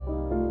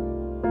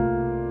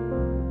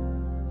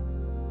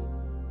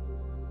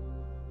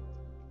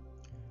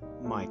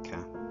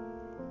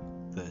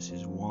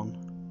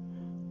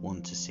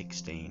1 to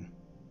 16.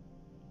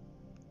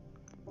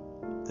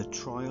 The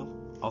trial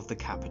of the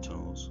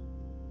capitals.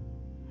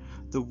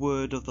 The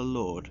word of the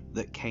Lord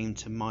that came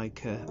to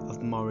Micah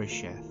of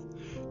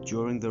Moresheth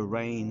during the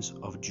reigns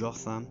of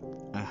Jotham,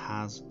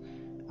 Ahaz,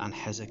 and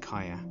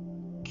Hezekiah,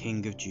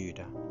 king of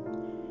Judah.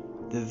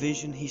 The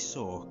vision he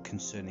saw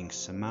concerning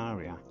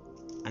Samaria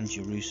and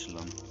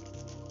Jerusalem.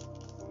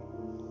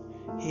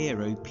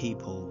 Hear, O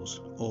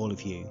peoples, all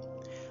of you.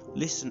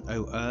 Listen,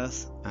 O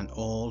earth, and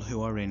all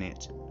who are in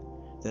it,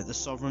 that the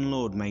sovereign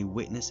Lord may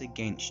witness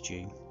against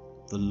you,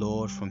 the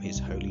Lord from his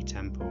holy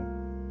temple.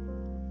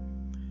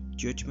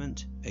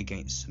 Judgment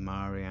against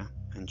Samaria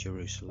and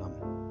Jerusalem.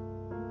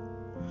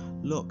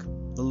 Look,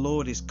 the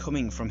Lord is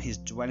coming from his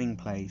dwelling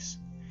place.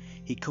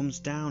 He comes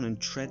down and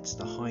treads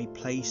the high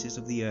places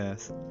of the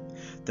earth.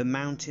 The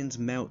mountains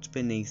melt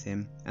beneath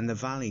him, and the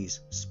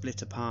valleys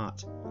split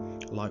apart,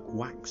 like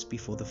wax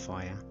before the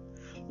fire,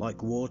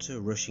 like water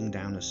rushing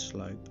down a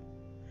slope.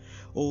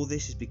 All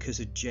this is because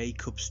of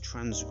Jacob's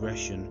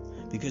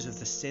transgression, because of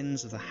the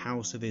sins of the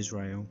house of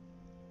Israel.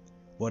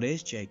 What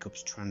is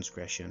Jacob's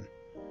transgression?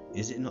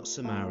 Is it not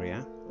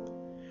Samaria?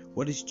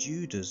 What is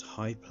Judah's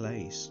high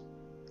place?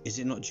 Is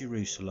it not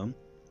Jerusalem?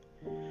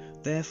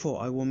 Therefore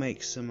I will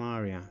make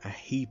Samaria a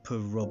heap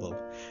of rubble,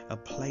 a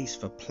place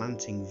for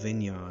planting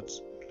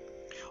vineyards.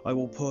 I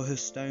will pour her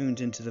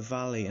stones into the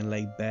valley and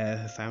lay bare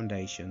her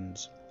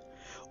foundations.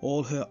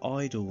 All her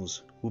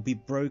idols will be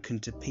broken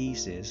to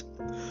pieces.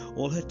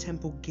 All her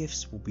temple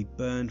gifts will be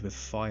burned with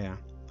fire.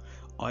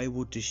 I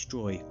will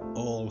destroy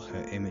all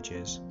her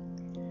images.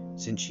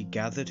 Since she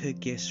gathered her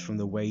gifts from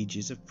the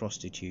wages of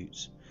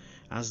prostitutes,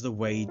 as the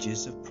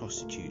wages of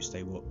prostitutes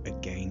they will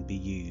again be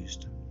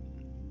used.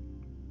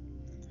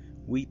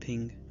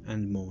 Weeping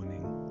and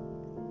mourning.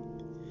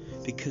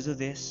 Because of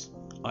this,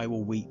 I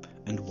will weep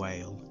and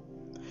wail.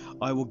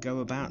 I will go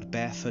about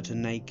barefoot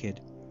and naked.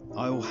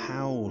 I will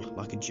howl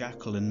like a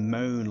jackal and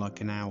moan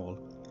like an owl.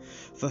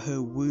 For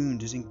her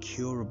wound is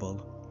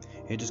incurable.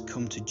 It has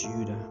come to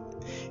Judah.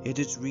 It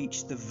has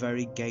reached the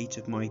very gate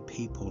of my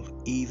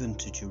people, even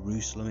to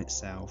Jerusalem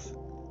itself.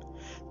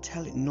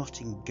 Tell it not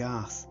in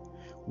Gath,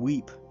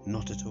 weep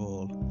not at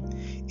all.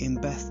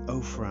 In Beth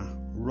Ophrah,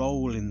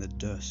 roll in the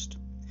dust.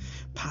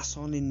 Pass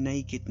on in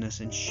nakedness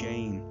and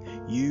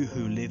shame, you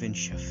who live in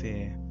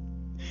Shaphir.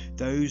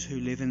 Those who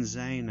live in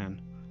Zaanan,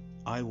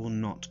 I will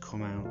not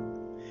come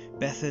out.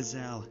 Beth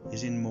Ezel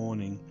is in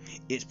mourning,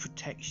 its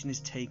protection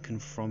is taken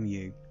from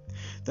you.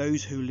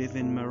 Those who live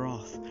in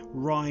Maroth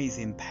writhe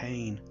in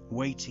pain,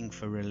 waiting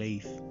for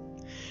relief,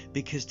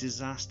 because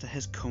disaster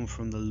has come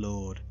from the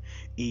Lord,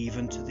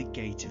 even to the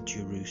gate of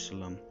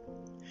Jerusalem.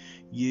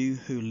 You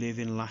who live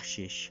in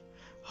Lachish,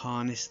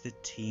 harness the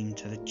team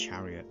to the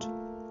chariot.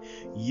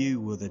 You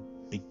were the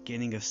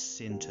beginning of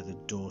sin to the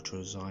daughter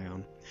of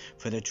Zion,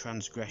 for the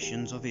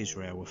transgressions of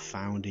Israel were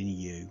found in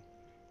you.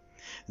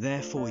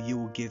 Therefore you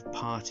will give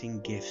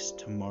parting gifts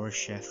to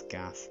Moresheth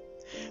Gath.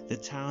 The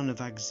town of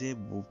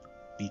Akzib will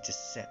be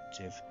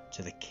deceptive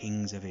to the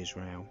kings of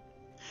Israel.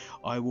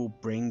 I will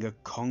bring a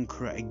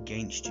conqueror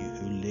against you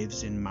who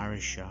lives in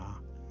Mareshah.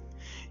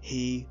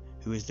 He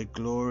who is the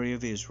glory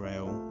of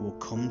Israel will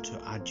come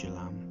to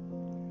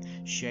Adullam.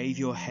 Shave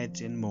your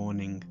heads in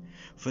mourning,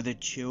 for the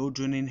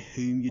children in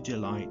whom you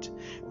delight.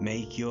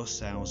 Make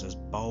yourselves as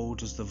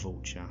bold as the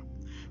vulture,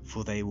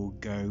 for they will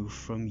go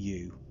from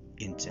you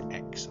into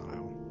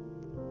exile.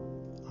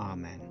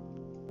 Amen.